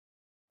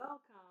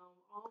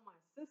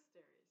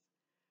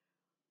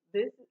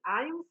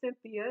I am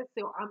Cynthia,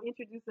 so I'm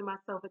introducing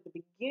myself at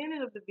the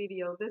beginning of the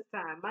video this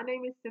time. My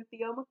name is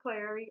Cynthia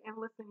McClary, and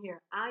listen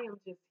here, I am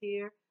just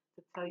here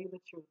to tell you the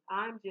truth.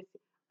 I'm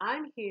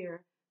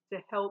here to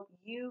help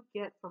you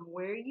get from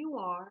where you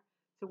are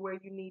to where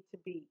you need to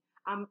be.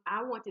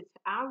 I want to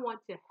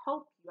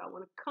help you. I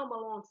want to come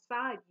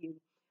alongside you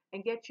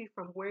and get you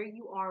from where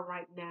you are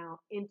right now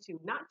into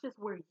not just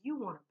where you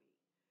want to be,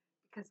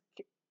 because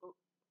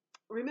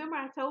remember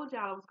I told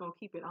y'all I was going to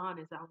keep it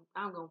honest.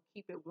 I'm going to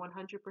keep it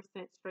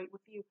 100% straight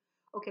with you.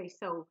 Okay,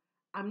 so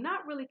I'm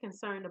not really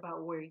concerned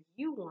about where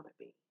you want to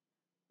be.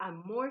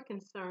 I'm more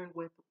concerned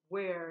with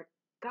where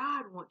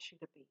God wants you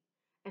to be.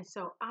 And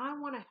so I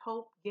want to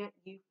help get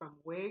you from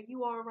where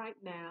you are right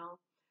now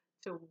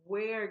to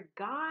where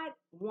God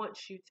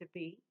wants you to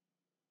be,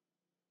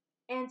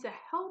 and to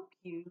help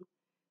you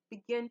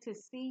begin to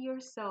see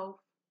yourself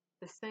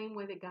the same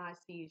way that God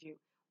sees you.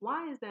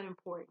 Why is that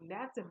important?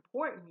 That's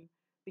important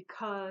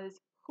because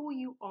who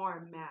you are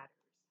matters.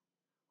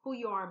 Who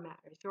you are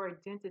matters. Your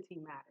identity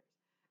matters.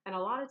 And a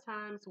lot of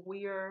times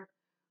we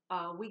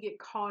get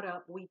caught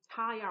up. We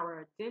tie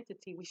our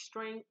identity. We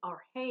string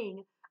or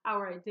hang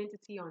our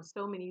identity on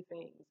so many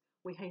things.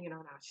 We hang it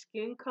on our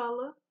skin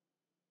color.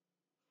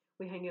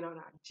 We hang it on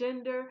our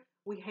gender.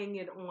 We hang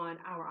it on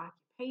our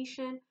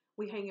occupation.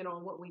 We hang it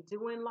on what we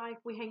do in life.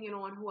 We hang it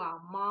on who our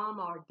mom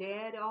or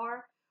dad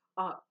are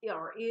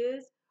or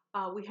is.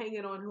 We hang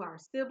it on who our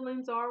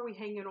siblings are. We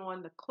hang it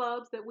on the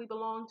clubs that we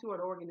belong to or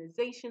the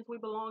organizations we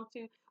belong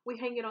to. We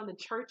hang it on the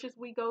churches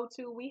we go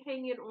to. We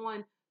hang it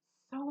on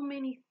so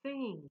many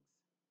things.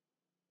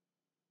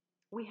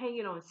 We hang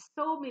it on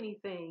so many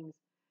things.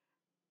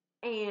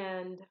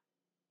 And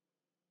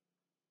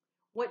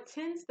what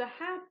tends to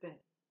happen,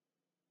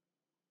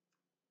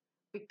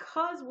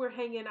 because we're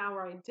hanging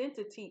our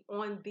identity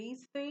on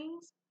these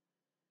things,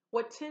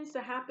 what tends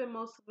to happen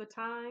most of the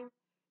time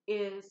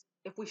is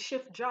if we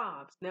shift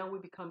jobs, now we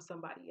become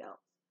somebody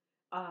else.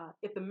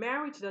 If the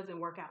marriage doesn't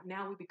work out,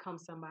 now we become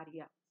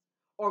somebody else.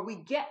 Or we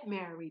get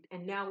married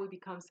and now we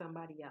become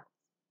somebody else.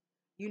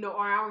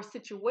 Or our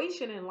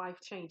situation in life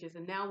changes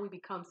and now we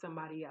become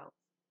somebody else.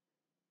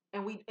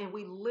 And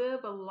we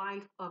live a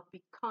life of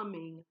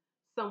becoming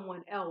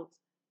someone else,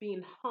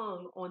 being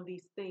hung on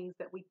these things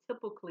that we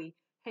typically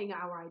hang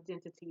our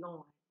identity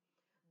on.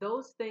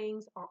 Those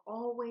things are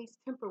always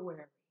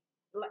temporary.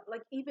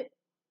 Like even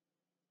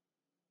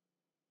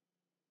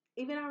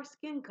our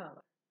skin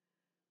color.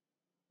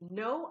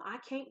 No, I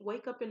can't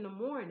wake up in the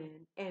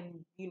morning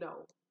and,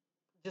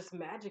 just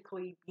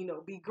magically,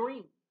 be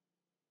green.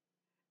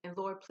 And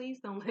Lord, please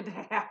don't let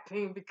that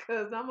happen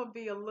because I'm gonna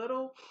be a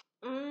little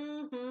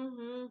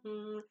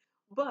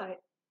but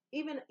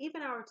even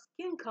our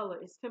skin color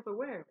is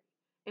temporary.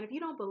 And if you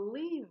don't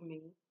believe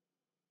me,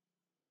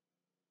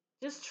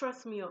 just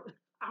trust me on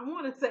I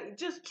want to say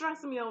just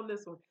trust me on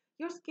this one.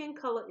 Your skin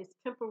color is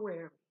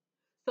temporary.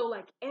 So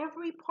like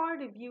every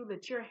part of you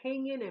that you're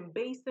hanging and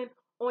basing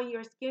on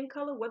your skin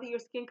color, whether your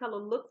skin color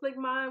looks like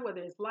mine,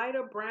 whether it's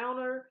lighter,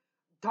 browner,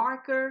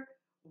 darker,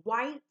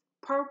 white,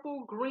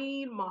 purple,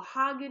 green,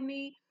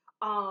 mahogany,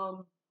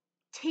 um,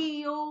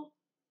 teal,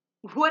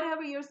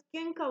 whatever your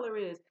skin color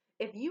is,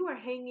 if you are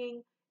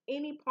hanging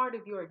any part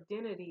of your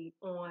identity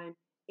on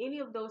any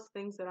of those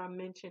things that I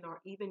mentioned, or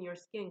even your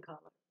skin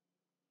color,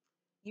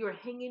 you're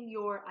hanging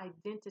your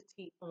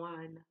identity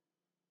on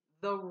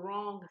the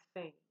wrong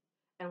thing.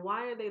 And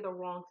why are they the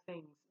wrong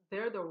things?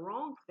 They're the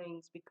wrong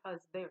things because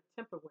they're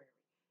temporary.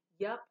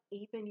 Yep,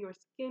 even your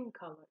skin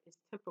color is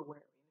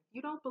temporary. If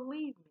you don't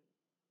believe me,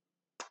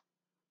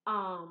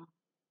 um,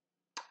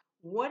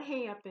 what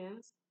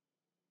happens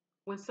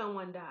when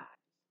someone dies?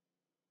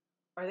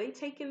 Are they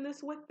taking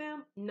this with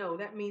them? No,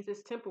 that means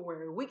it's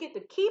temporary. We get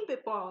to keep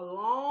it for a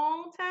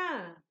long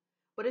time,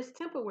 but it's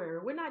temporary.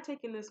 We're not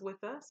taking this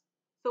with us.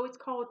 So it's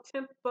called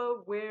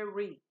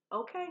temporary.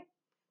 Okay?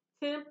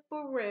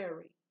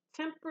 Temporary,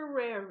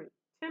 temporary,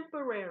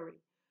 temporary.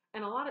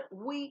 And a lot of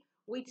we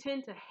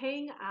tend to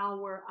hang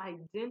our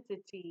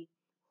identity,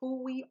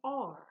 who we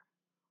are,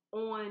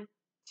 on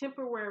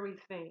temporary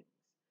things.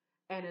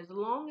 And as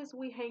long as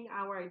we hang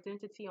our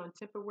identity on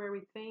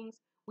temporary things,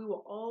 we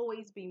will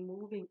always be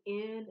moving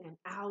in and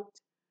out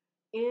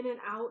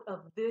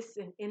of this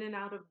and in and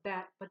out of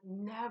that, but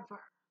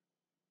never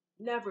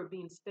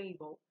being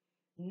stable,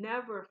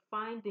 never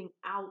finding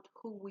out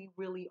who we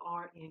really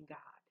are in God,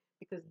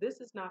 because this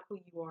is not who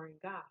you are in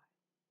God.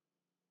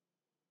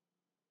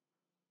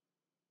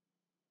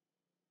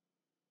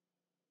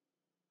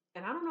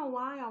 And I don't know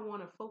why I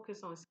want to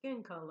focus on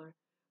skin color,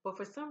 but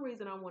for some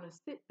reason I want to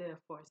sit there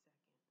for a second.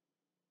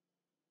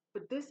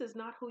 But this is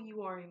not who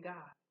you are in God.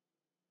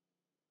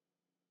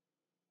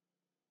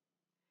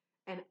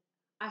 And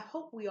I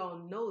hope we all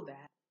know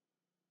that,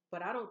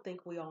 but I don't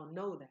think we all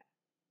know that.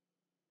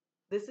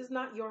 This is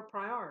not your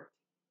priority.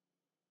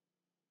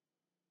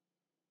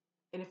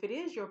 And if it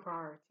is your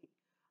priority,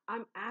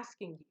 I'm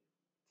asking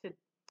you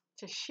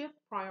to shift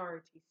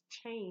priorities,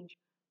 change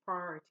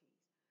priorities.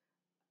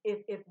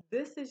 If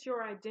this is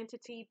your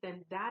identity,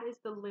 then that is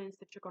the lens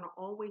that you're going to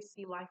always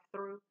see life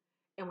through.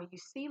 And when you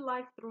see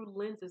life through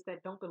lenses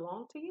that don't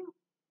belong to you,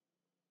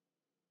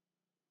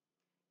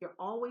 you're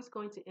always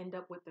going to end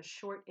up with the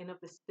short end of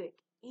the stick,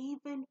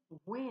 even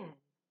when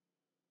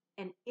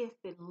and if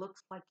it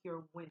looks like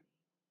you're winning.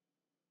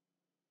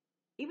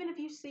 Even if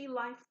you see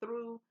life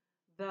through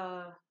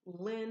the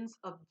lens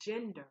of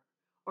gender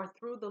or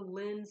through the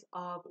lens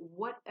of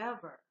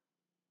whatever,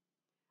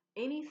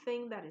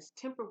 anything that is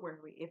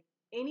temporary, if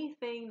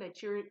anything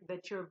that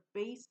you're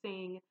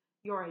basing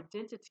your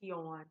identity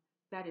on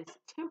that is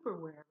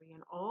temporary,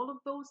 and all of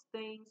those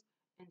things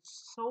and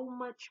so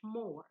much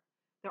more,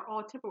 they're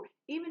all temporary.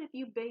 Even if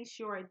you base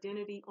your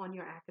identity on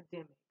your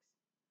academics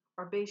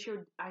or base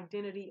your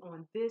identity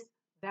on this,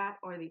 that,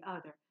 or the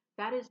other,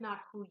 that is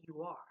not who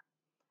you are.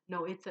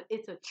 No,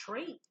 it's a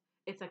trait,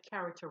 it's a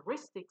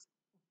characteristics,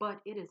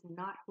 but it is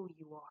not who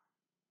you are.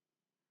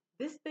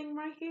 This thing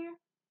right here,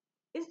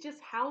 it's just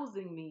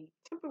housing me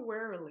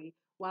temporarily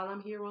while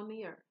I'm here on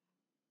the earth.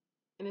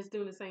 And it's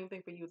doing the same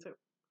thing for you too,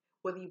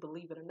 whether you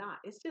believe it or not.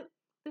 It's just,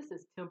 this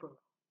is temporal.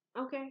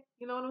 Okay?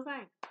 You know what I'm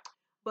saying?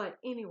 But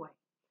anyway,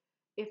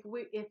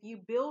 if you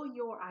build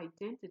your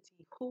identity,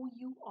 who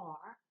you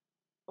are,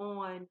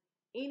 on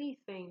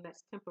anything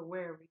that's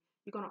temporary,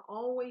 you're going to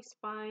always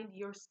find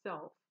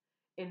yourself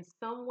in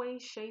some way,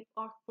 shape,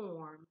 or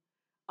form,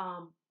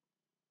 um,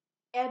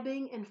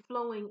 ebbing and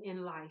flowing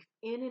in life,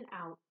 in and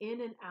out,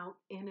 in and out,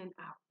 in and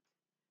out.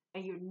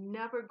 And you're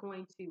never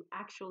going to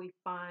actually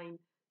find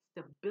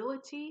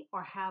stability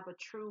or have a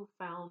true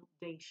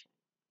foundation.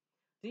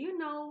 Do you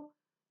know?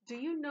 Do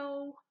you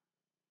know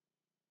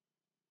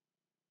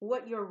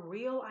what your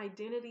real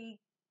identity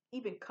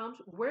even comes,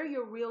 where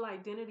your real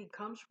identity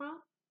comes from?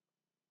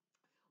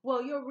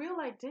 Well, your real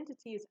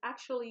identity is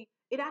actually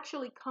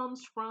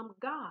comes from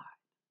God.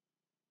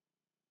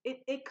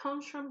 It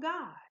comes from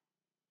God.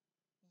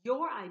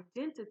 Your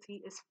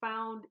identity is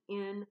found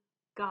in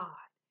God.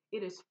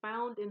 It is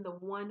found in the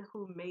one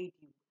who made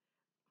you.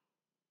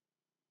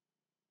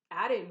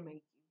 I didn't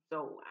make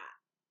you,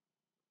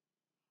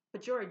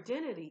 but your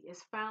identity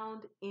is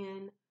found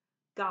in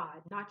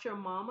God, not your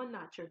mama,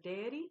 not your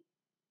daddy,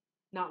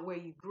 not where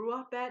you grew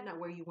up at, not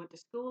where you went to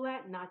school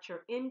at, not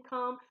your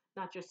income,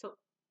 not your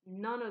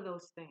none of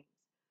those things.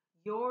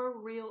 Your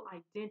real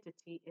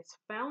identity is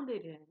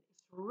founded in,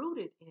 it's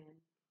rooted in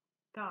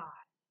God.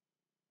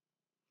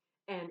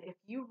 And if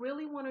you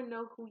really want to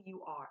know who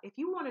you are, if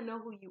you want to know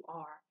who you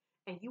are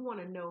and you want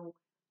to know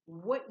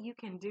what you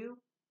can do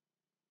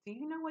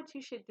you know what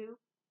you should do?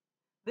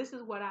 This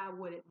is what I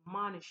would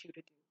admonish you to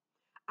do.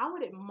 I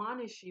would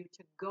admonish you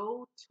to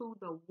go to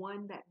the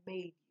one that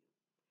made you.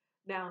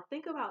 Now,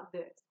 think about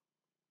this.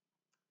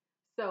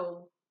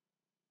 So,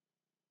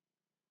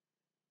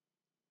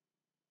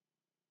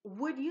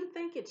 would you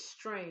think it's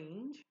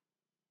strange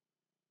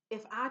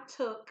if I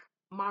took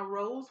my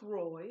Rolls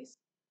Royce?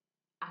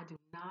 I do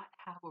not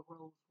have a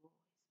Rolls Royce.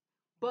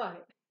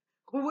 But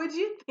would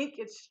you think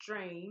it's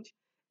strange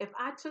if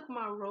I took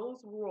my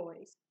Rolls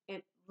Royce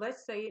and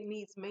let's say it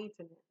needs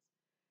maintenance?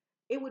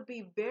 It would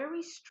be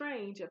very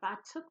strange if I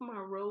took my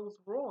Rolls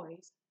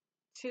Royce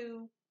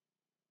to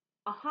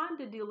a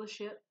Honda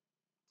dealership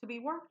to be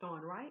worked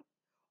on, right?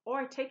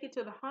 Or take it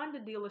to the Honda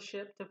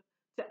dealership to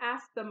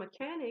ask the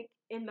mechanic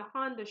in the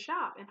Honda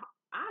shop. And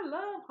I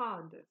love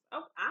Hondas.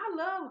 Oh, I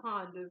love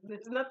Hondas.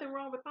 There's nothing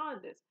wrong with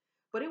Hondas.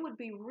 But it would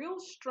be real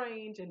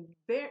strange and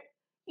very,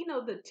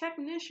 the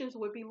technicians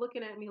would be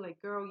looking at me like,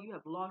 girl, you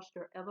have lost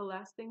your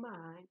everlasting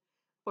mind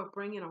for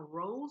bringing a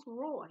Rolls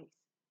Royce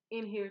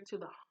in here to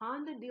the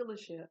Honda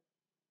dealership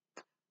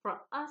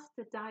for us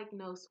to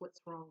diagnose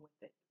what's wrong with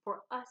it,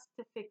 for us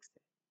to fix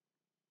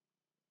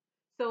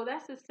it. So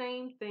that's the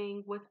same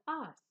thing with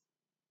us.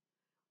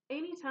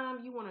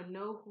 Anytime you want to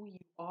know who you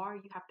are,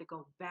 you have to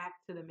go back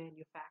to the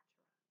manufacturer.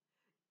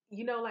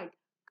 Like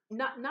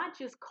not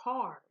just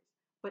cars,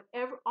 but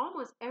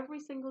almost every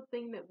single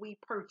thing that we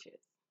purchase,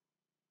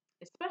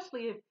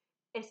 especially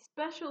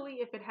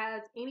if it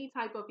has any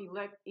type of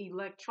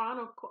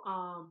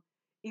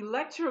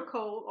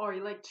electrical or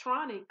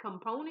electronic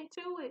component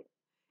to it,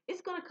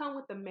 it's going to come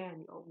with a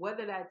manual,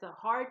 whether that's a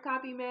hard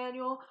copy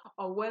manual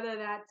or whether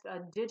that's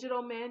a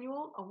digital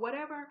manual or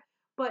whatever.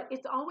 But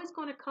it's always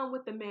going to come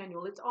with the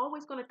manual. It's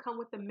always going to come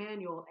with the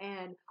manual.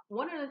 And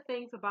one of the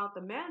things about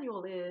the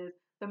manual is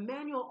the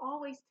manual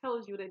always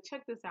tells you to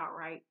check this out,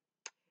 right?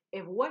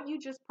 If what you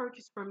just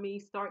purchased from me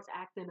starts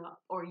acting up,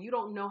 or you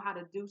don't know how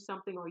to do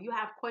something, or you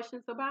have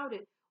questions about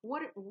it,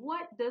 what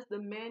does the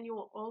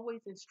manual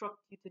always instruct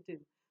you to do?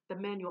 The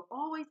manual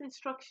always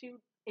instructs you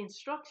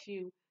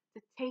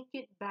to take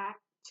it back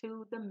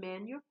to the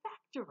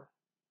manufacturer.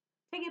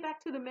 Take it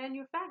back to the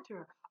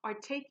manufacturer, or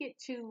take it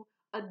to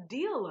a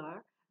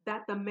dealer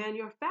that the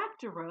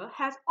manufacturer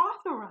has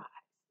authorized,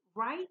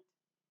 right?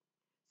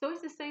 So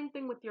it's the same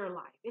thing with your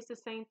life. It's the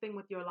same thing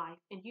with your life.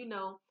 And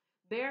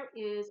there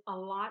is a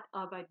lot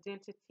of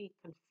identity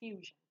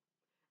confusion.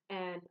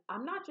 And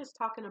I'm not just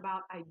talking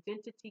about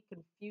identity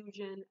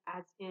confusion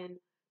as in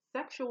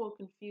sexual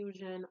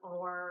confusion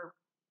or,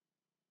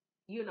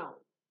 you know,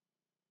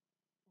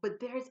 but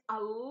there's a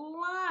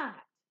lot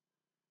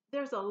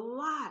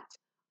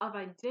of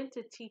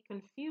identity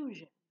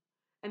confusion.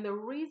 And the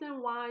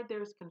reason why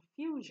there's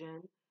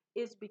confusion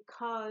is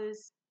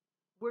because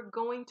we're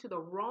going to the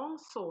wrong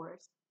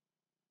source,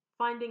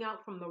 finding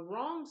out from the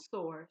wrong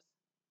source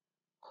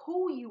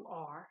who you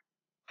are,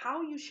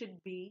 how you should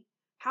be,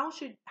 how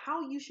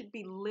you should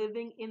be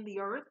living in the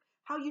earth,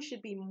 how you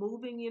should be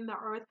moving in the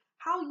earth,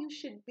 how you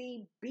should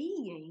be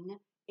being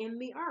in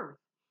the earth.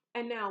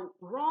 And now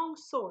wrong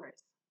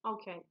source.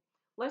 Okay,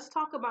 let's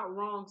talk about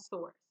wrong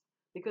source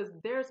because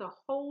there's a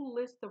whole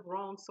list of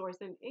wrong source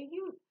and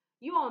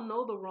you all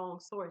know the wrong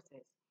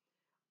sources.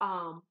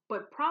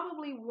 But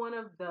probably one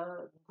of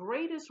the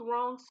greatest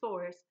wrong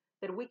source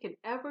that we can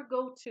ever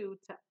go to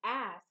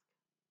ask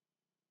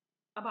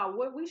about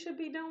what we should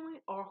be doing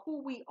or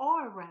who we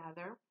are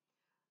rather,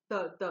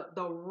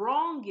 the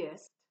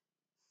wrongest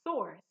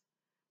source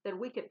that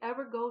we could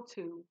ever go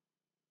to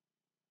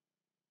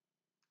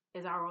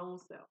is our own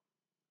self.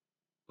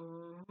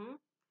 hmm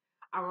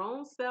Our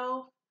own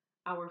self,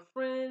 our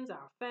friends,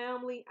 our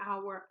family,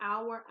 our,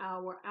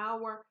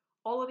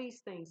 all of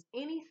these things,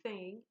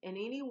 anything and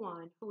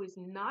anyone who is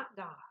not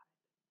God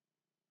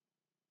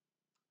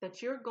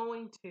that you're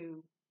going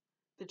to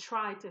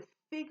try to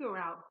figure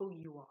out who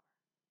you are.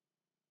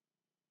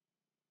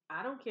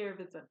 I don't care if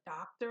it's a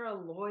doctor, a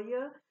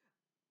lawyer,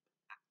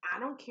 I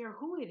don't care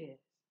who it is.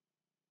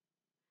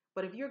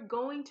 But if you're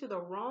going to the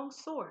wrong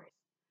source,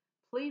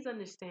 please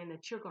understand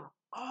that you're going to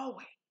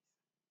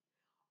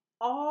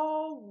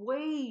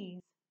always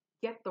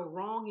get the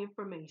wrong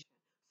information.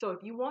 So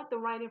if you want the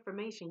right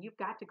information, you've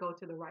got to go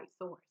to the right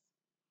source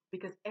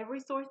because every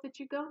source that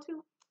you go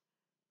to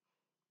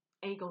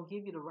ain't going to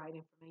give you the right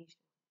information.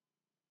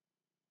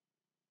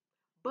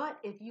 But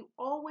if you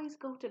always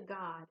go to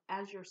God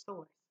as your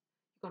source,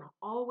 you're going to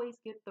always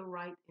get the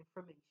right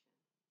information.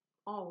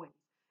 Always.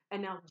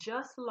 And now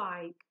just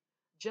like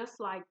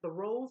the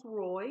Rolls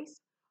Royce,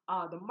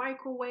 the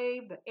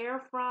microwave, the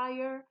air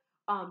fryer,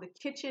 the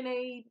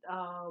KitchenAid,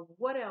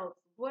 what else?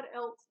 What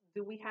else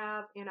do we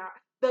have in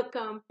the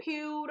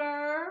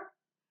computer,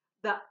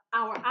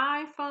 our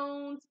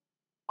iPhones,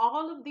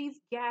 all of these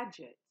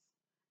gadgets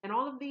and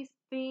all of these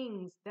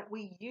things that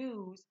we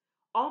use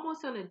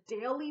almost on a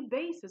daily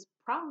basis,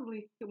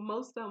 probably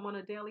most of them on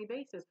a daily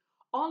basis.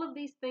 All of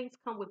these things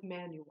come with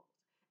manuals.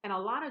 And a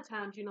lot of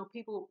times,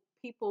 people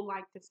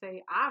like to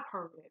say, I've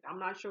heard it. I'm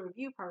not sure if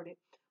you've heard it,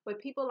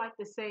 but people like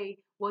to say,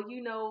 well,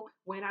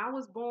 when I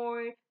was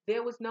born,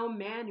 there was no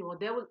manual.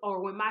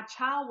 Or when my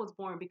child was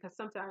born, because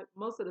sometimes,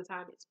 most of the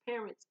time, it's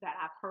parents that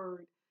I've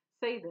heard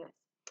say this.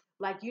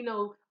 Like,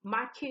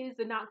 my kids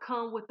did not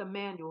come with a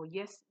manual.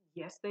 Yes,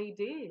 yes, they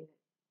did.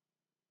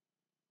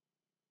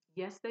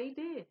 Yes, they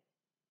did.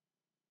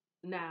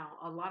 Now,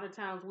 a lot of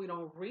times we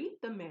don't read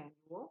the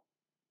manual,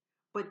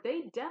 but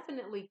they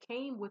definitely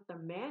came with the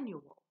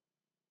manual.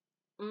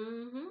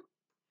 hmm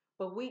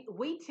But we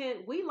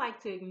like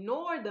to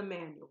ignore the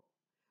manual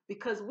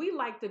because we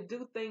like to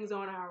do things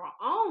on our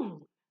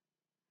own.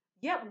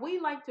 Yep, we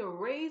like to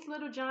raise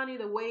little Johnny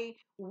the way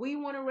we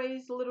want to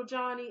raise little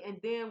Johnny, and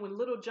then when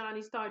little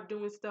Johnny start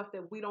doing stuff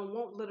that we don't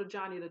want little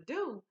Johnny to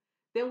do,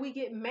 then we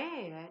get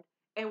mad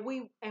and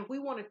we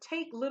want to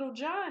take little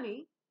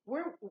Johnny.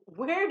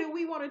 Where do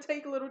we want to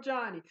take little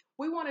Johnny?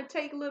 We want to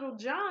take little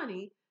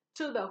Johnny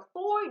to the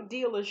Ford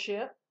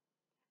dealership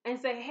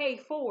and say, "Hey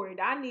Ford,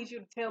 I need you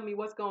to tell me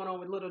what's going on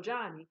with little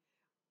Johnny."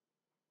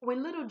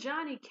 When little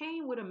Johnny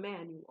came with a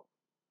manual,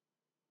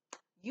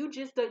 you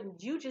just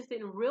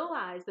didn't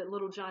realize that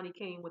little Johnny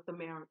came with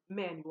the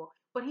manual,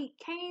 but he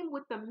came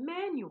with the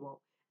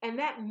manual, and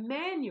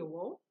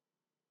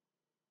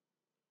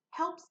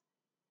helps.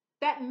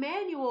 That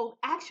manual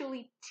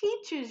actually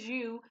teaches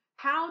you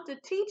how to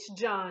teach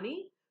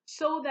Johnny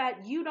so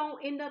that you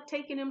don't end up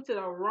taking him to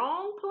the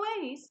wrong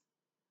place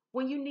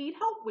when you need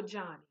help with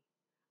Johnny.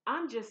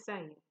 I'm just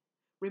saying.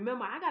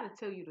 Remember, I got to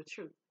tell you the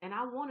truth, and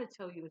I want to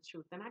tell you the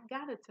truth, and I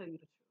got to tell you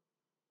the truth.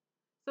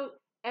 So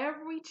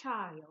every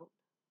child.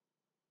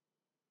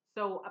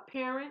 So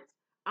parents,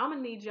 I'm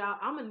gonna need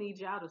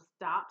y'all to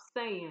stop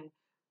saying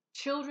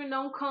children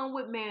don't come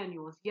with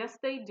manuals. Yes,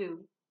 they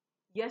do.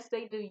 Yes,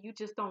 they do. You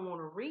just don't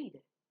want to read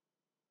it.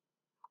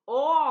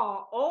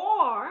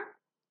 Or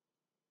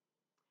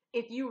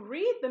if you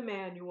read the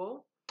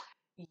manual,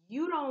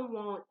 you don't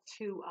want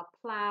to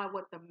apply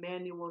what the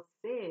manual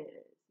says.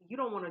 You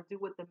don't want to do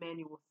what the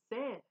manual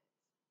says.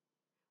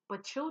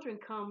 But children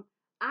come,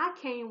 I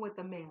came with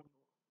a manual.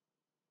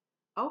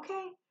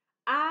 Okay?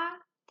 I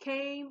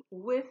came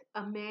with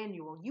a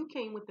manual. You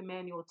came with the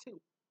manual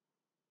too.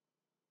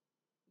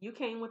 You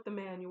came with the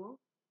manual.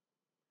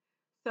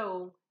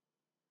 So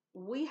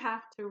we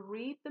have to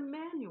read the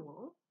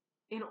manual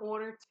in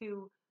order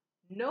to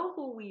know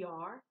who we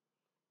are,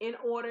 in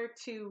order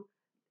to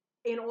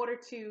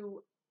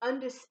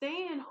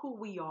understand who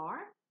we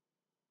are,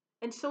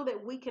 and so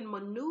that we can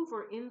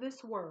maneuver in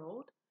this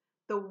world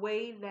the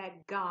way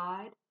that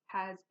God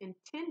has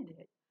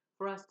intended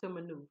for us to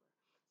maneuver.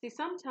 See,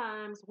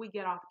 sometimes we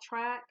get off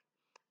track.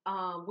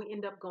 We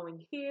end up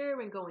going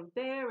here and going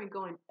there and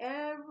going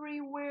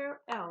everywhere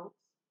else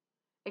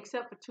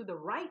except for to the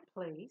right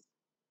place.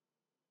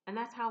 And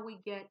that's how we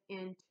get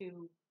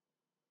into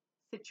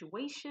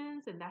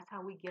situations, and that's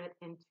how we get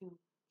into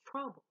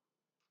trouble.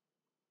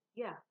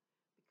 Yeah,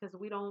 because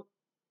we don't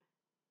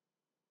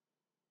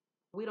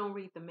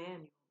read the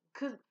manual.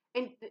 Cause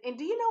and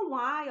do you know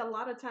why a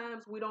lot of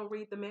times we don't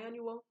read the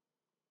manual?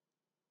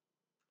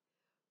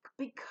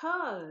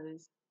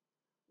 Because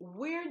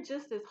we're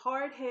just as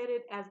hard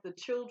headed as the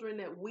children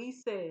that we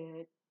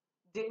said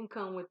didn't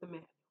come with the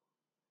manual.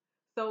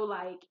 So,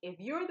 like, if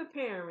you're the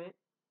parent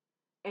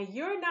and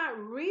you're not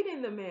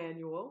reading the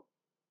manual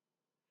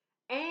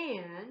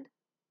and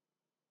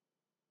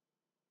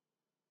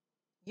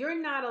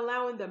you're not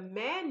allowing the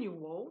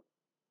manual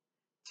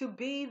to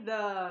be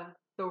the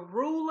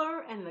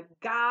ruler and the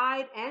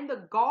guide and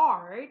the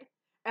guard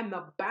and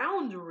the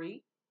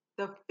boundary,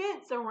 the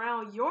fence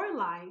around your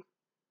life,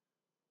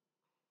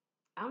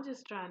 I'm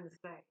just trying to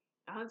say,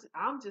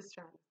 I'm just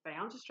trying to say,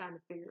 I'm just trying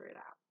to figure it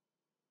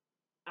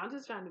out. I'm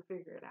just trying to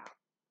figure it out.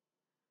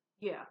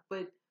 Yeah,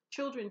 but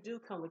children do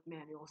come with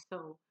manuals,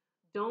 so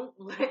don't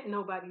let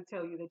nobody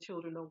tell you that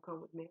children don't come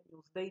with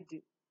manuals. They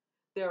do.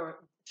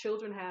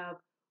 Children have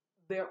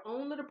their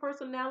own little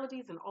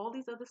personalities and all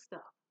these other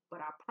stuff. But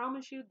I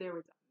promise you, there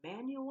is a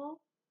manual.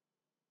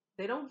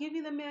 They don't give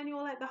you the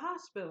manual at the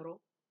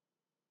hospital.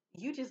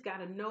 You just got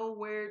to know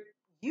where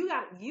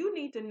you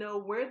need to know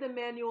where the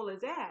manual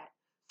is at.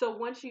 So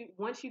once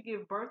you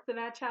give birth to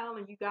that child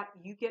and you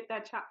get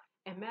that child.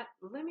 And Matt,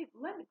 let me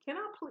can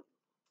I please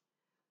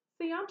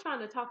see, I'm trying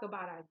to talk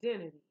about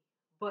identity,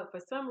 but for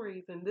some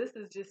reason this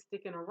is just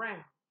sticking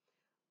around.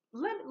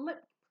 Let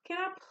can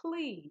I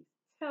please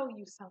tell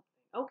you something?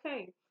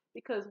 Okay?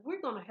 Because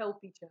we're gonna help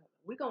each other.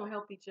 We're gonna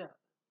help each other.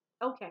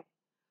 Okay.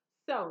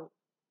 So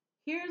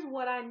here's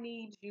what I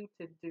need you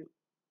to do.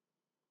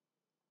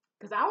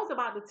 Because I was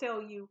about to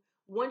tell you,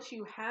 once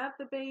you have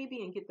the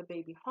baby and get the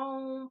baby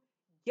home,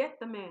 get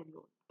the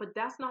manual. But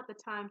that's not the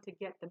time to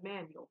get the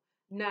manual.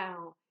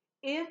 Now,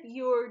 if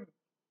you're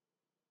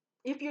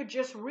if you're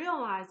just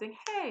realizing,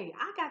 hey,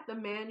 I got the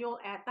manual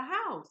at the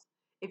house.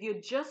 If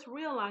you're just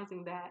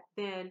realizing that,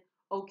 then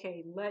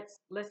okay, let's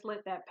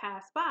let that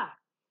pass by.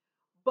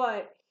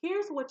 But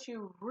here's what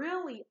you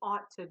really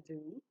ought to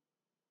do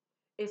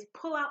is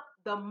pull out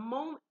the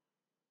moment,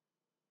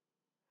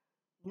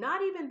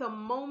 not even the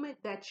moment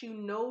that you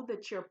know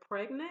that you're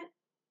pregnant,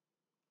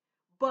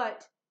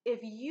 but if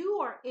you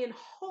are in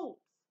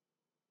hopes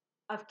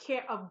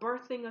of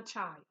birthing a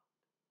child,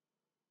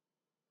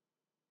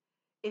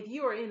 if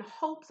you are in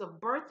hopes of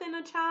birthing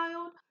a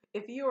child,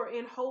 if you are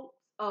in hopes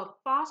of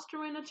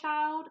fostering a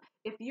child,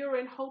 if you're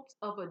in hopes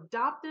of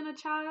adopting a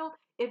child,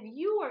 if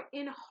you are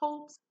in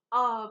hopes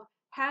of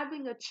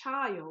having a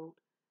child,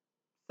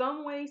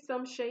 some way,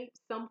 some shape,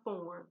 some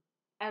form,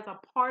 as a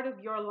part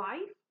of your life,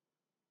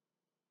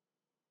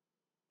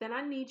 then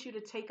I need you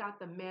to take out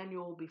the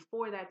manual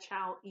before that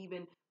child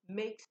even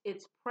makes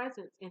its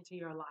presence into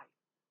your life.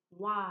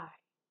 Why?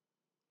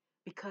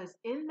 Because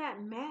in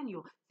that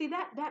manual, see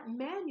that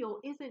manual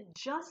isn't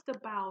just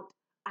about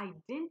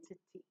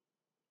identity,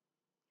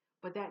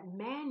 but that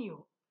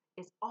manual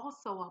is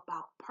also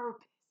about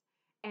purpose.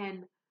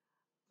 And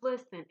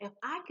listen, if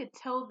I could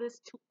tell this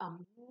to a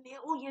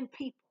million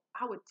people,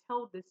 I would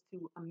tell this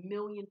to a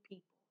million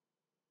people.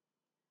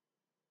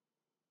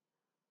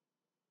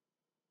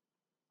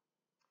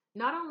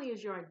 Not only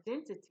is your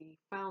identity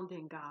found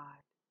in God,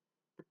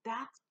 but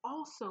that's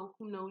also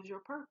who knows your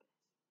purpose.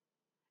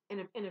 And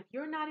if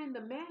you're not in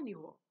the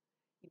manual,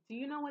 do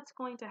you know what's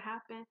going to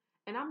happen?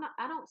 And I'm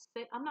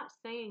not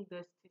saying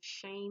this to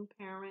shame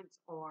parents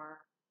or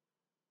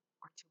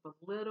to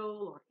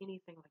belittle or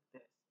anything like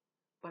this.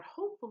 But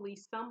hopefully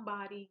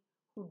somebody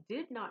who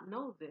did not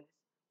know this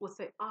will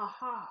say,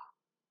 aha,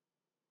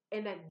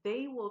 and that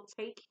they will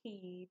take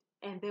heed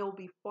and they'll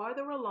be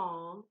farther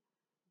along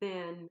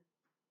than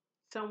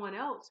someone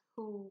else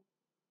who,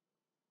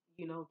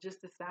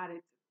 just decided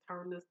to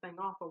turn this thing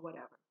off or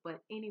whatever.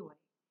 But anyway,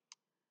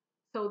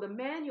 so the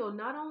manual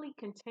not only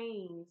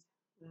contains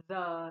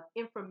the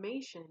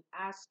information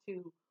as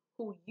to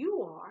who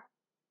you are,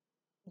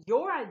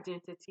 your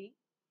identity,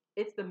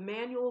 it's the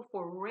manual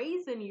for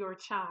raising your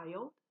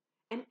child.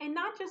 And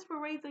not just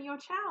for raising your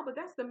child, but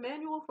that's the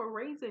manual for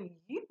raising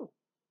you.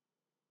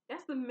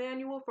 That's the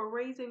manual for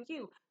raising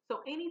you. So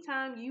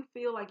anytime you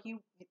feel like you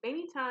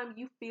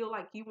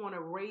want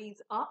to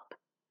raise up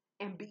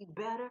and be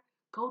better,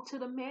 go to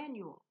the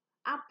manual.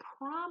 I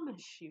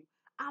promise you.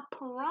 I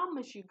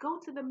promise you, go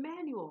to the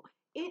manual.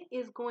 It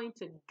is going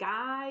to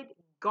guide,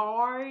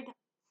 guard,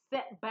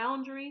 set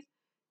boundaries.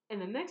 And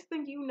the next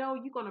thing you know,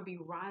 you're going to be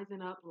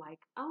rising up like,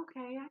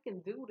 okay, I can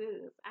do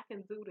this. I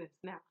can do this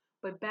now.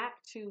 But back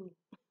to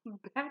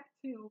back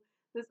to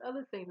this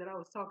other thing that I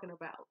was talking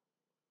about.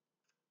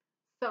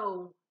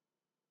 So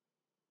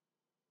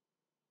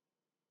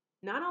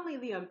not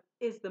only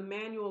is the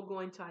manual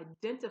going to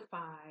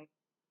identify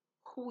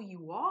who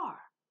you are,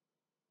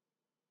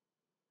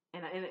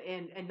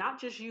 and not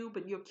just you,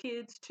 but your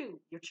kids too,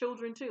 your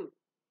children too,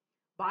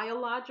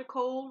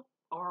 biological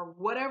or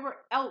whatever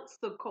else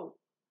the code.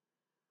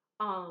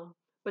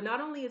 But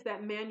not only is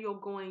that manual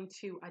going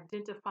to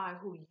identify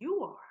who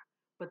you are,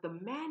 but the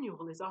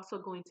manual is also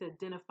going to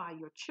identify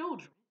your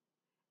children.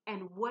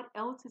 And what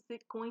else is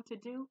it going to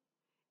do?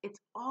 It's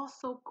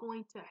also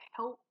going to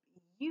help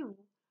you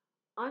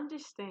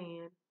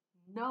understand,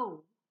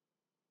 know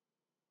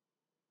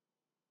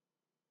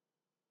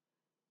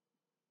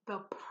the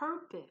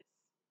purpose.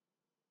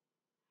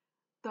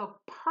 The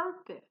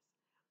purpose.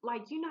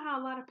 Like, you know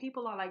how a lot of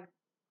people are like,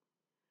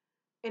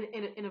 and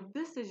if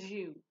this is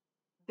you,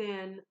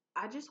 then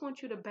I just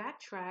want you to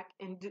backtrack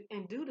and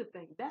do the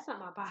thing. That's not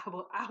my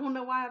Bible. I don't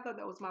know why I thought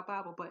that was my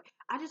Bible, but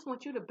I just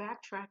want you to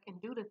backtrack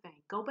and do the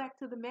thing. Go back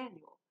to the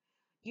manual.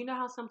 You know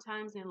how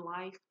sometimes in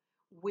life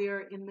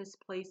we're in this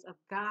place of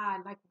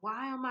God, like,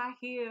 why am I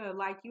here?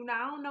 Like,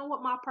 I don't know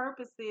what my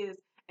purpose is,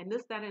 and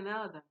this, that, and the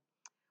other.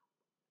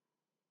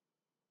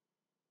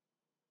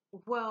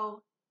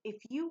 Well, if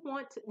you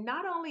want to,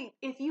 not only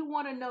if you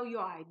want to know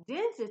your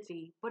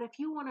identity, but if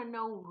you want to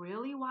know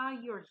really why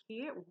you're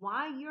here,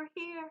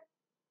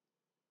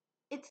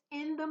 it's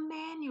in the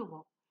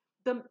manual.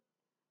 The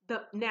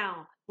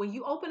now when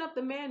you open up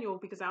the manual,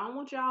 because I don't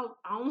want y'all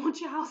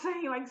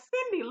saying like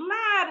Cindy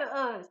lied to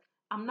us.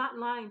 I'm not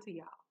lying to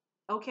y'all.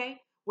 Okay?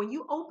 When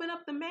you open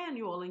up the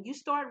manual and you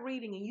start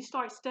reading and you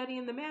start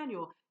studying the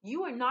manual,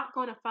 you are not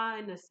going to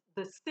find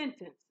the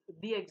sentence,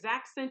 the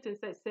exact sentence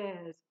that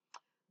says,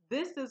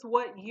 this is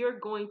what you're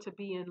going to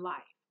be in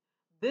life.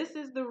 This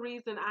is the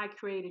reason I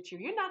created you.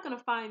 You're not going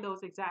to find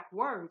those exact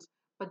words,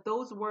 but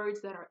those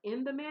words that are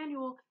in the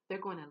manual, they're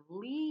going to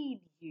lead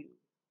you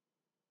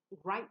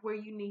right where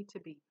you need to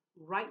be,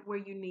 right where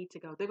you need to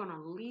go. They're going to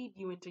lead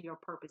you into your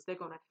purpose. They're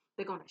going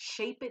to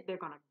shape it. They're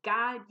going to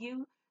guide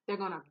you. They're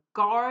going to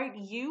guard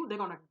you. They're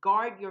going to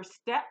guard your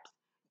steps,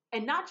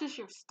 and not just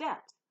your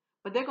steps,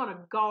 but they're going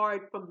to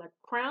guard from the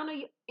crown of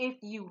you if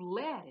you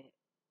let it.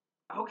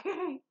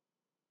 Okay.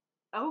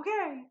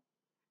 Okay.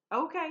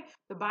 Okay.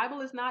 The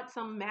Bible is not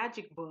some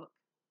magic book.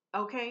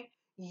 Okay.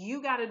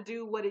 You got to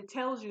do what it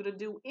tells you to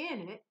do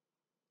in it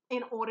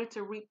in order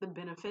to reap the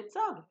benefits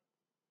of it.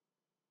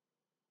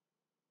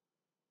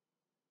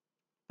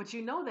 But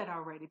you know that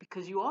already,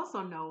 because you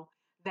also know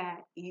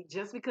that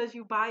just because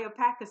you buy a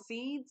pack of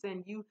seeds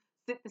and you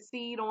sit the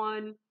seed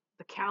on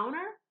the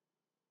counter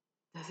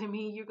doesn't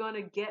mean you're going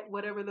to get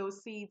whatever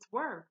those seeds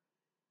were.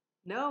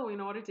 No, in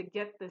order to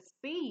get the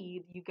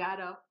seed, you got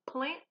to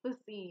plant the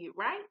seed,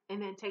 right?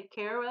 And then take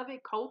care of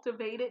it,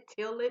 cultivate it,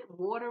 till it,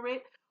 water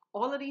it,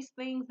 all of these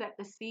things that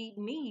the seed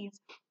needs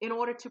in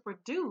order to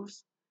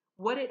produce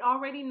what it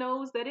already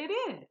knows that it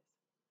is.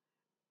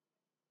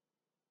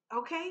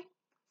 Okay?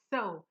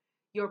 So,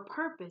 your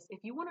purpose, if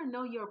you want to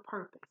know your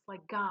purpose,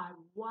 like, God,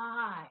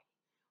 why?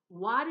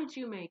 Why did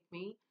you make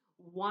me?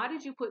 Why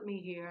did you put me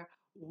here?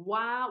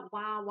 Why?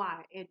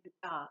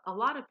 A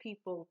lot of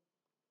people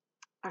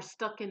are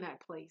stuck in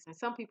that place. And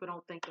some people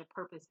don't think that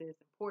purpose is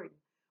important.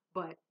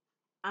 But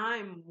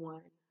I'm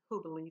one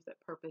who believes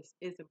that purpose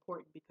is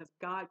important because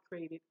God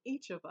created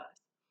each of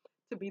us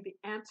to be the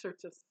answer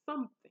to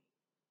something.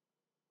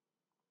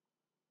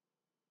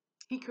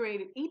 He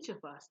created each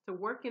of us to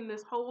work in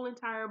this whole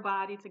entire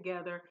body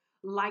together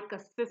like a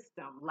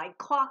system, like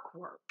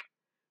clockwork.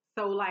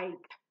 So, like,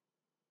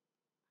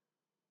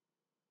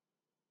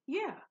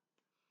 yeah.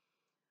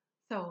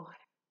 So,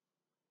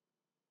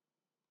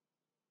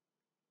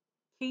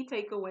 key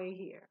takeaway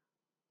here.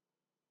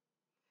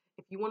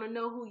 If you want to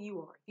know who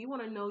you are, if you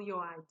want to know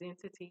your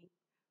identity,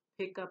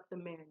 pick up the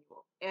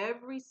manual.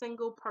 Every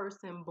single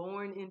person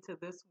born into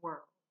this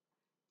world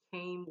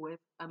came with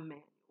a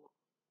manual.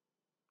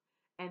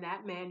 And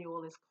that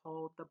manual is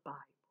called the Bible.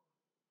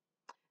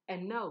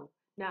 And no,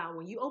 now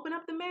when you open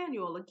up the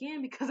manual,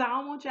 again, because I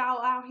don't want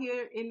y'all out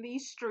here in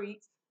these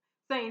streets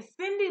saying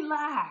Cindy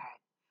lied,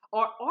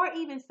 or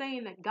even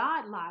saying that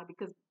God lied,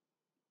 because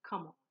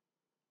come on,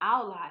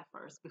 I'll lie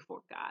first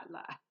before God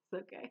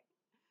lies, okay?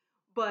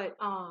 But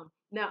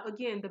now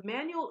again, the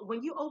manual,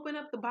 when you open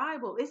up the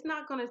Bible, it's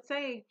not going to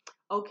say,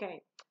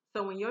 okay,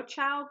 so when your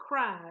child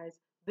cries,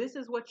 this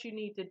is what you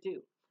need to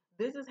do.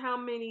 This is how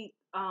many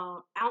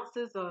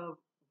ounces of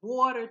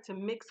water to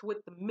mix with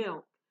the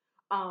milk.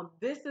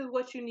 This is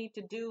what you need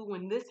to do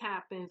when this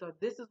happens, or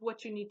this is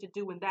what you need to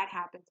do when that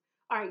happens.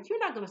 All right, you're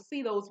not going to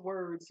see those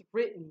words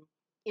written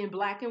in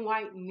black and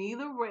white,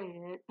 neither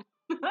red,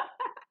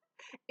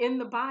 in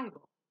the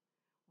Bible.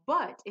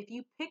 But if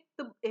you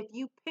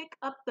pick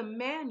up the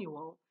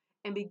manual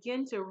and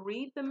begin to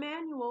read the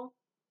manual,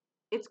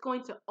 it's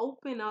going to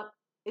open up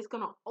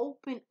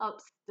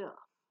stuff,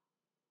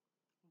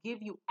 give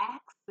you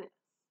access,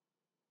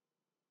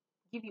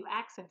 give you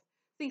access.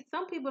 See,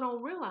 some people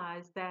don't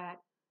realize that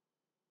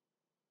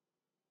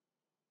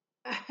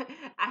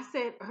I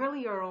said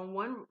earlier on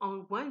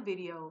one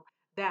video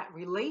that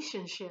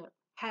relationship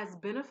has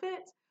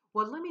benefits.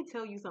 Well, let me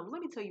tell you something.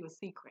 Let me tell you a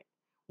secret.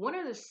 One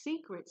of the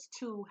secrets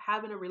to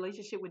having a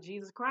relationship with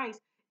Jesus Christ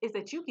is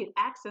that you get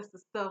access to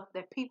stuff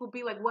that people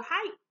be like, "Well,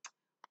 hi,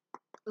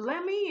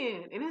 let me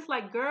in." And it's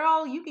like,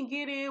 "Girl, you can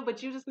get in,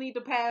 but you just need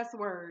the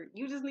password.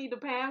 You just need the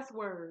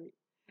password."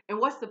 And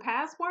what's the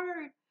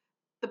password?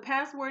 The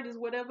password is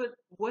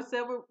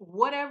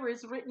whatever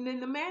is written in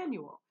the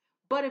manual.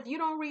 But if you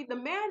don't read the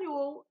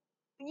manual,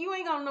 you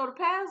ain't gonna know the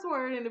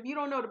password. And if you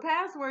don't know the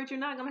password, you're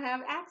not gonna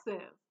have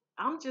access.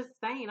 I'm just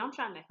saying, I'm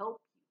trying to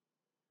help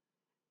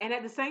you. And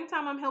at the same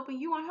time I'm helping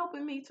you, I'm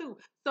helping me too.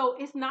 So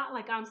it's not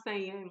like I'm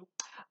saying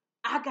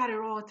I got it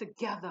all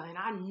together and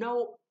I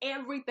know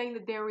everything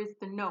that there is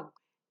to know.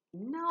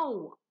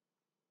 No.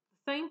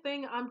 The same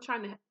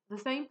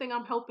thing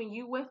I'm helping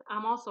you with,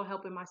 I'm also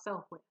helping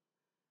myself with.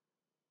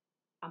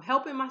 I'm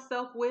helping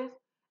myself with,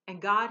 and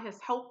God has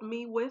helped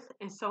me with.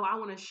 And so I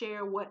want to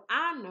share what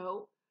I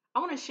know. I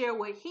want to share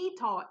what He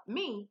taught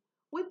me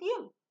with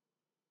you.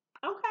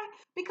 Okay?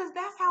 Because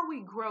that's how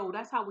we grow.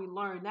 That's how we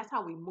learn. That's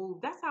how we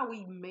move. That's how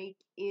we make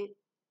it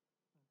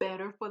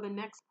better for the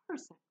next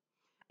person.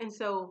 And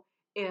so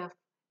if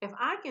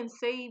I can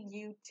save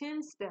you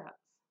 10 steps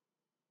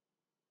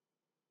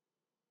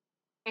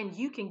and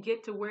you can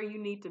get to where you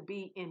need to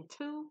be in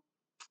 2,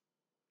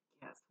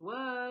 guess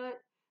what?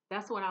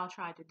 That's what I'll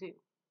try to do.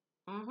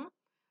 hmm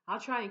I'll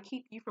try and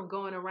keep you from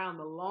going around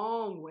the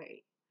long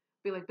way.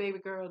 Be like, baby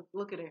girl,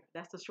 look at there.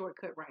 That's the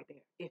shortcut right there.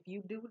 If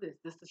you do this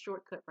is the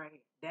shortcut right here.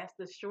 That's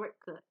the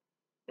shortcut.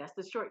 That's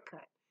the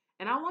shortcut.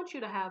 And I want you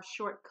to have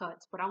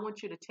shortcuts, but I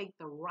want you to take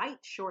the right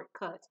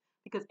shortcuts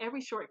because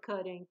every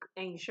shortcut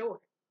ain't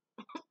short.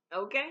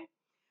 Okay?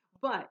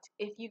 But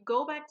if you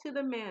go back to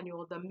the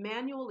manual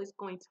is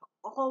going to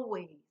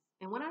always,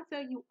 and when I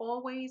tell you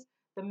always,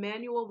 the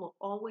manual will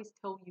always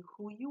tell you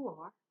who you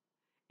are,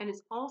 and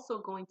it's also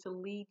going to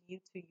lead you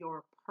to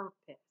your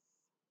purpose.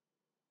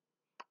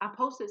 I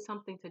posted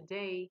something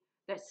today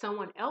that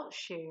someone else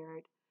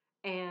shared,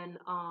 and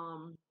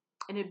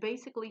it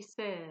basically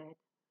said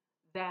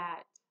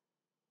that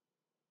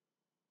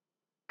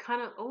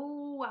kind of,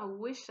 oh, I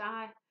wish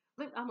I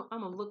look. I'm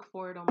gonna look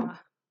for it on my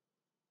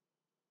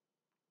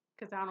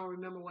because I don't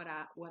remember what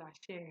I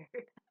shared.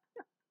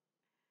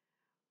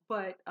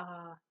 But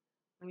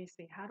let me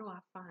see. How do I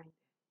find it?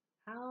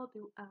 How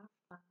do I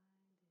find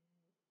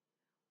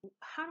it?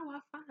 How do I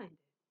find it?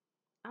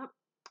 I,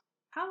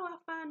 how do I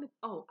find it?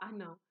 Oh, I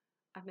know.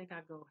 I think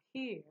I go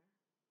here.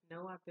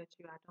 No, I bet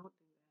you I don't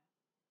do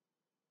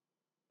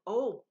that.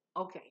 Oh,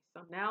 okay.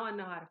 So now I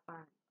know how to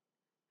find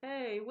it.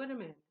 Hey, wait a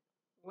minute.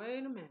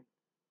 Wait a minute.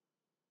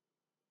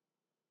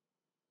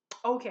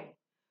 Okay.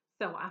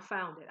 So I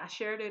found it. I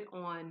shared it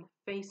on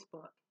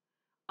Facebook.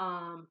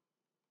 Um,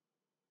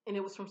 and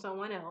it was from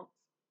someone else,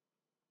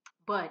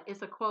 but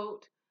it's a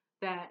quote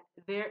that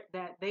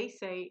they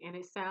say, and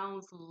it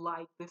sounds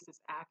like this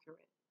is accurate.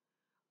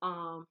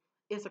 Um,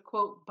 it's a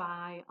quote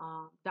by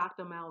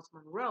Dr. Miles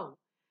Monroe.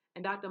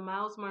 And Dr.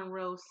 Miles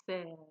Monroe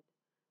said,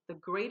 the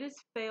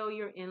greatest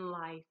failure in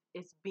life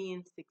is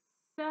being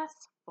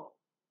successful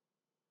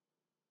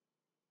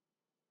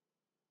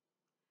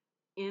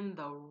in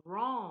the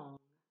wrong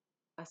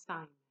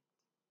assignment.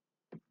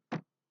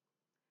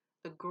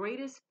 The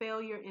greatest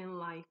failure in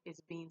life is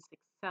being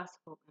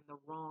successful in the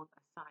wrong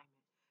assignment.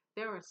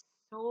 There are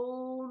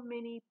so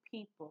many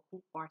people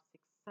who are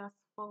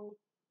successful,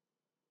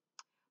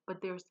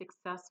 but they're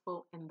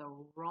successful in the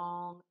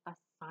wrong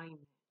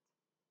assignment.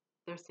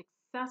 They're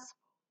successful,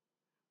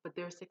 but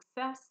their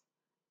success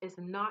is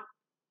not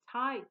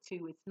tied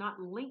to, it's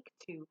not linked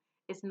to,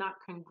 it's not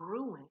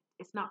congruent,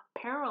 it's not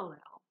parallel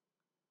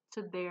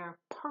to their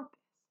purpose.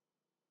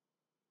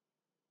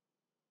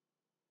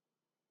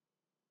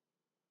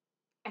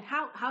 And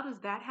how does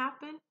that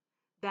happen?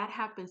 That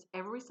happens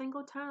every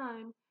single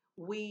time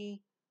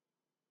we,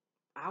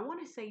 I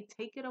want to say,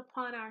 take it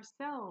upon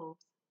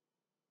ourselves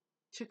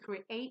to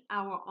create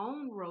our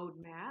own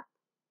roadmap.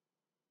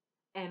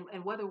 And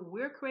whether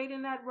we're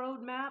creating that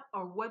roadmap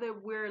or whether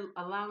we're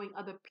allowing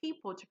other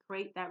people to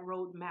create that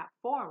roadmap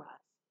for us,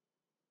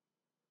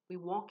 we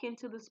walk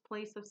into this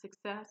place of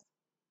success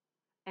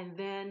and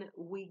then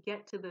we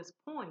get to this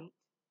point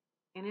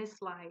and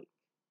it's like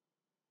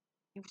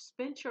you've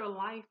spent your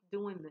life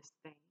doing this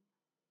thing,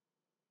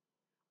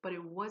 but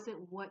it wasn't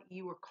what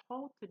you were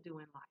called to do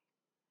in life.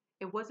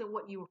 It wasn't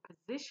what you were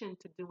positioned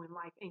to do in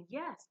life. And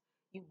yes,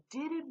 you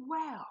did it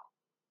well.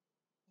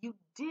 You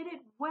did it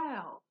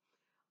well.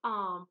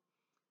 Um,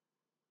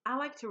 I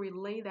like to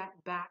relay that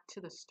back to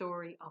the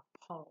story of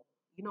Paul.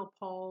 You know,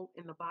 Paul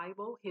in the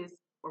Bible, his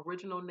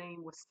original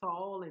name was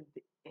Saul, and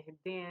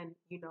then,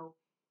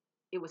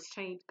 it was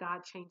changed,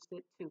 God changed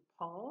it to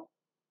Paul.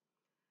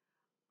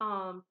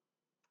 Um,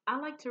 I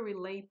like to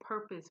relay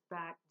purpose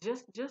back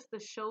just to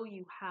show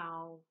you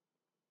how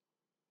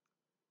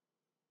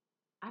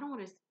I don't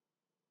want to,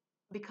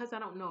 because I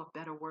don't know a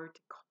better word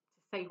to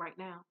say right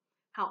now,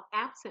 how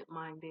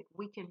absent-minded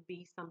we can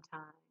be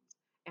sometimes,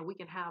 and we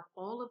can have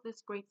all of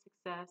this great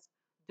success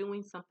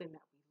doing something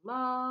that we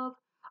love,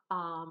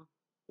 um,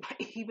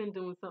 even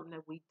doing something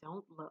that we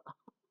don't love,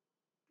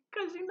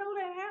 because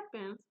that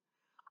happens.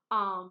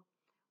 Um,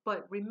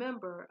 but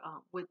remember,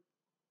 with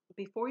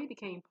before he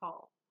became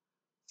Paul,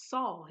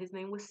 Saul, his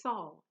name was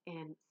Saul,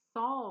 and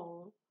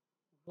Saul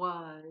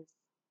was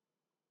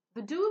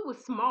the dude was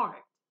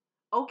smart,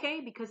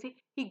 okay, because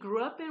he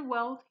grew up in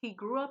wealth, he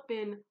grew up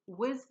in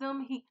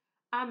wisdom,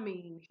 I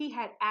mean, he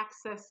had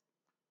access.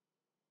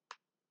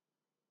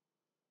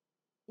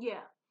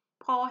 Yeah,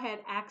 Paul had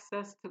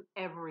access to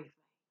everything.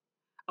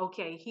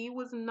 Okay, he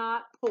was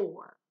not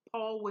poor.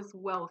 Paul was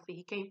wealthy.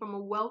 He came from a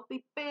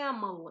wealthy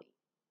family.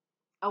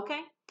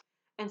 Okay,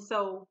 and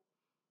so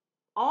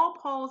all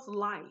Paul's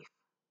life,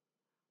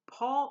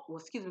 well,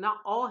 excuse me, not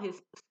all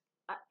his,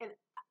 and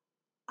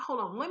hold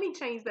on, let me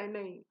change that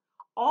name.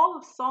 All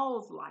of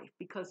Saul's life,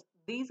 because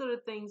these are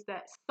the things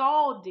that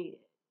Saul did.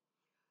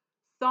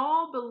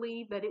 Saul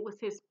believed that it was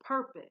his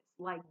purpose,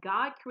 like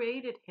God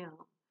created him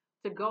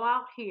to go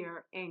out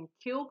here and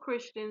kill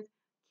Christians,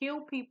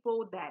 kill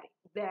people that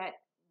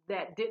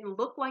that didn't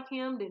look like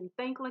him, didn't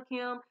think like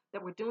him,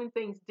 that were doing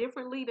things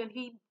differently than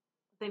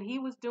he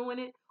was doing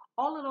it.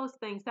 All of those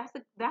things. That's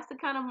the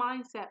kind of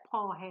mindset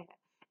Paul had.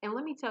 And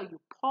let me tell you,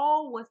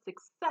 Paul was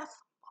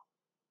successful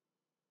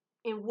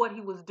in what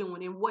he was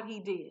doing, in what he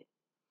did.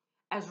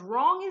 As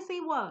wrong as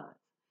he was.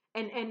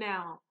 And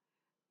now,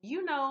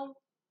 you know,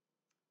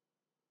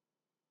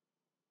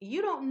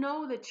 you don't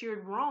know that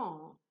you're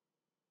wrong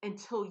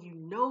until you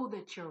know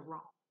that you're wrong.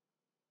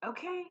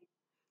 Okay?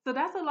 So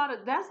that's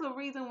the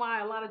reason why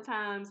a lot of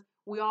times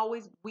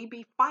we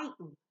be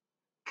fighting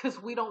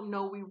because we don't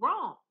know we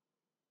wrong.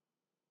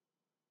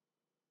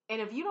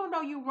 And if you don't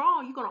know you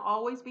wrong, you're gonna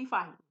always be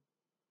fighting.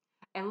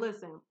 And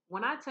listen,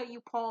 when I tell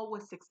you Paul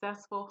was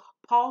successful,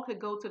 Paul could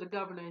go to the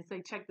governor and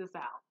say, check this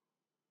out.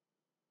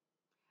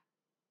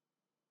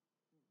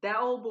 That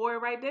old boy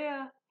right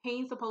there, he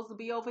ain't supposed to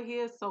be over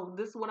here, so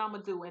this is what I'm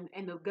gonna do.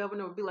 And the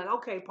governor would be like,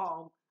 okay,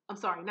 Paul. I'm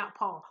sorry, not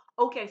Paul.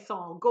 Okay,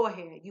 Saul, go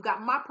ahead. You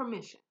got my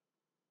permission.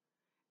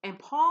 And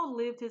Paul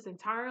lived his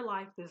entire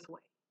life this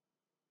way.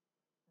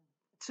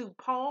 To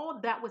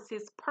Paul, that was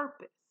his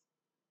purpose.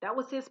 That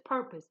was his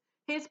purpose.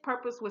 His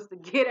purpose was to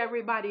get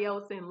everybody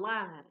else in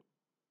line.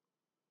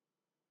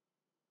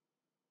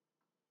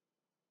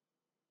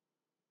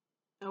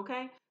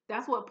 Okay?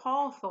 That's what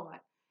Paul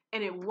thought.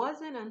 And it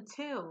wasn't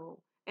until,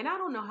 and I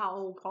don't know how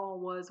old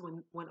Paul was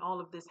when all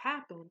of this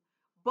happened,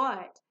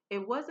 but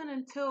it wasn't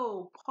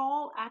until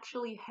Paul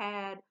actually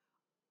had,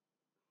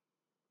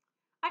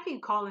 I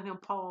keep calling him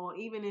Paul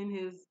even in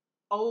his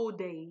old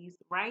days,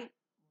 right?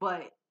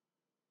 But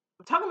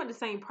I'm talking about the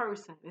same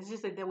person. It's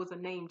just that there was a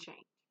name change.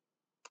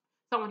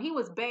 So when he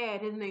was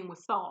bad, his name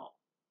was Saul.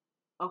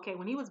 Okay,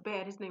 when he was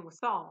bad, his name was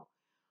Saul.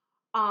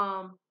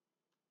 Um,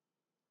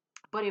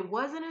 but it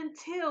wasn't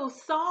until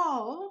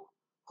Saul,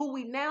 who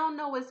we now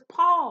know as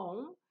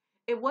Paul,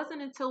 it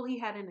wasn't until he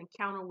had an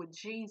encounter with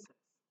Jesus.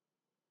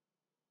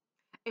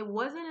 It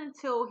wasn't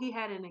until he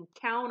had an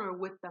encounter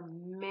with the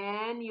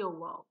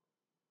manual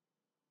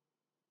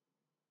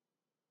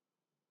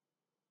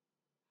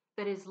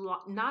that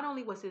not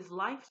only was his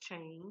life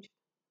changed,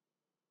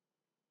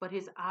 but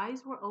his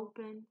eyes were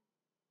open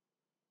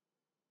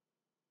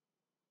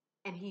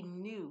and he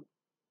knew,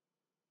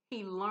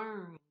 he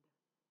learned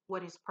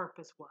what his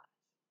purpose was.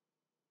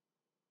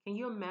 Can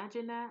you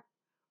imagine that?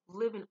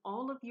 Living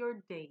all of your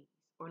days,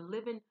 or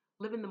living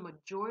the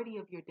majority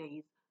of your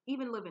days,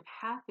 even living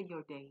half of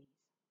your days,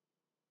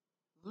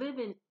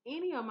 living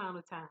any amount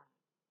of time,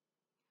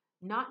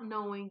 not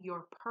knowing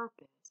your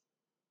purpose,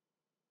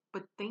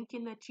 but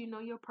thinking that you know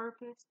your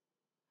purpose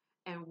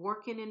and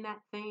working in that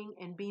thing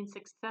and being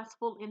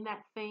successful in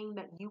that thing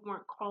that you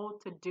weren't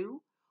called to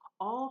do,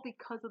 all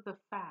because of the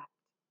fact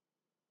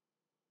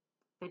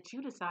that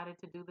you decided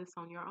to do this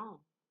on your own.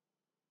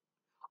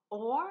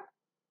 Or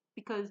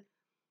because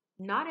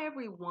not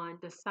everyone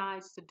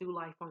decides to do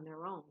life on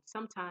their own.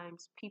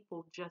 Sometimes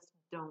people just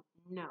don't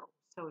know.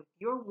 So if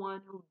you're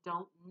one who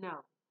don't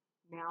know,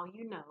 now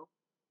you know.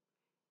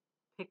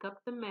 Pick up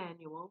the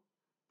manual.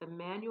 The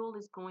manual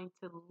is going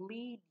to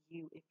lead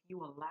you if you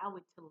allow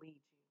it to lead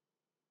you.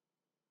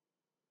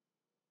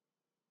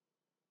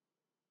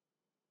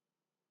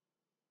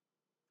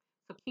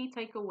 So key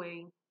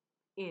takeaway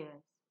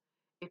is,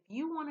 if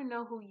you want to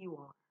know who you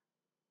are,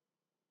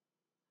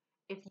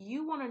 if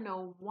you want to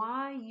know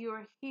why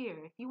you're here,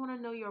 if you want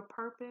to know your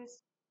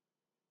purpose,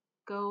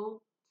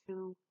 go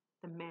to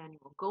the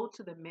manual. Go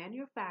to the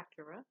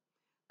manufacturer.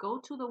 Go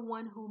to the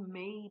one who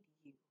made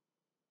you.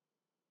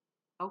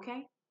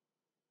 Okay?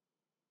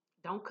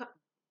 Don't come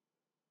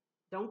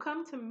don't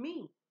come to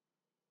me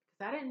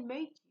because I didn't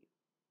make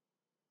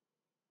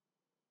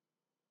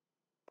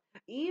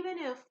you.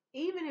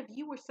 Even if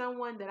you were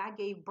someone that I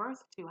gave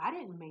birth to, I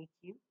didn't make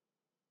you.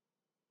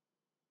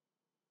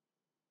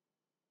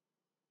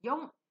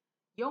 Your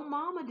your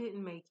mama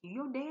didn't make you.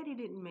 Your daddy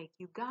didn't make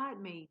you. God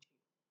made you.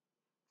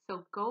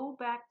 So go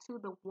back to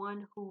the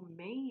one who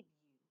made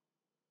you.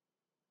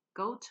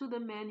 Go to the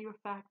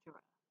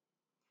manufacturer.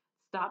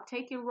 Stop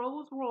taking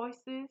Rolls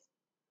Royces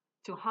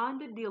to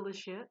Honda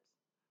dealerships.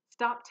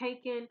 Stop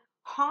taking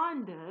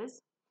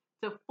Hondas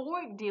to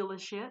Ford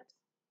dealerships.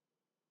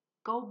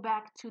 Go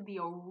back to the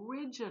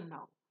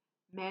original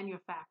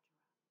manufacturer.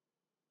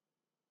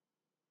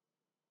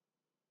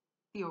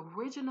 The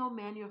original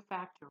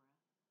manufacturer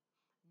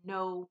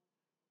know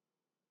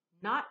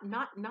not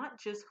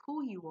just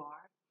who you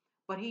are,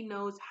 but he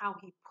knows how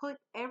he put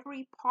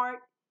every part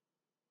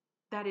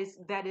that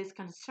is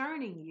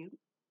concerning you,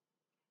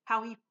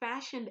 how he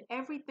fashioned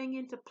everything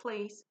into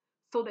place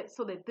so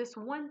that this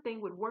one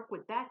thing would work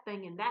with that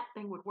thing, and that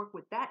thing would work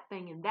with that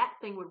thing, and that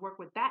thing would work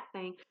with that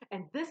thing,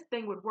 and this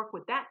thing would work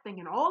with that thing,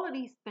 and all of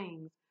these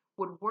things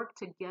would work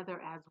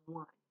together as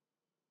one.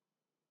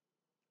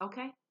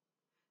 Okay?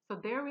 So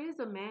there is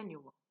a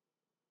manual.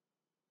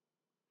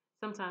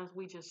 Sometimes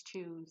we just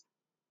choose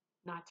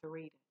not to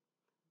read it.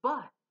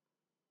 But,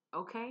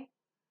 okay,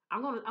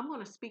 I'm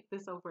gonna speak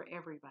this over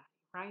everybody,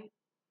 right?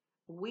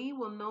 We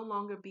will no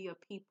longer be a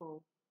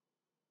people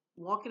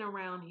walking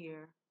around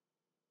here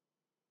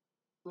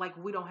like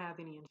we don't have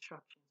any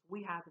instructions.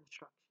 We have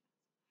instructions.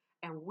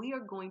 And we are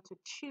going to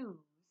choose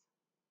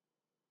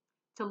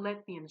to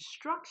let the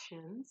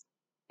instructions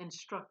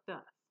instruct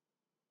us.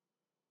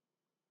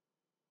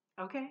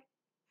 Okay?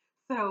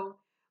 So,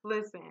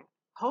 listen,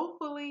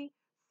 hopefully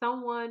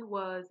someone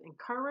was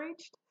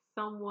encouraged,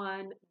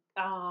 someone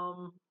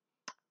um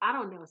I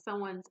don't know,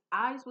 someone's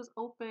eyes was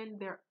open,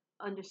 their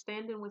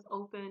understanding was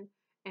open,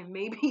 and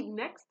maybe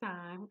next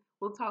time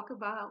we'll talk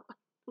about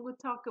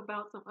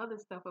some other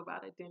stuff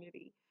about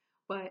identity.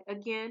 But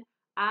again,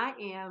 I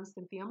am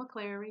Cynthia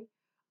McClary.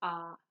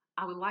 Uh,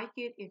 I would like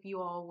it if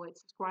you all would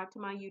subscribe to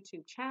my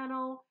YouTube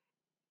channel,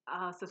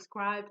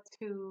 subscribe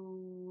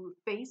to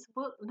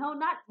Facebook. No,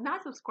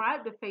 not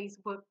subscribe to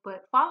Facebook,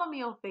 but follow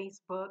me on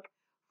Facebook,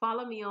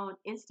 follow me on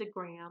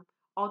Instagram.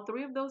 All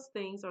three of those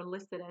things are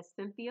listed as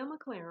Cynthia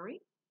McClary.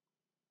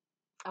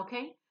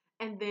 Okay.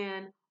 And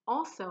then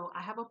also,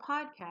 I have a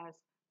podcast.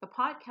 The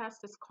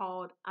podcast is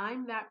called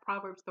I'm That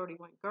Proverbs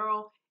 31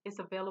 Girl. It's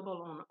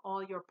available on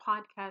all your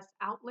podcast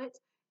outlets.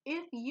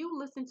 If you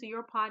listen to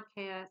your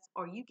podcast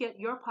or you get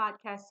your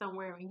podcast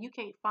somewhere and you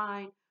can't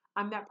find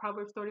I'm That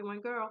Proverbs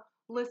 31 Girl,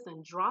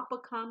 listen, drop a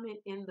comment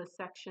in the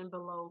section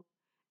below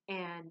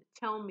and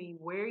tell me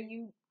where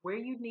you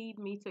need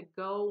me to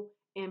go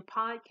in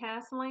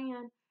podcast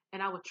land,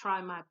 and I will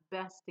try my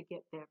best to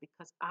get there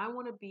because I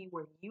want to be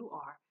where you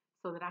are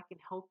so that I can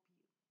help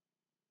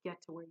you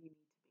get to where you need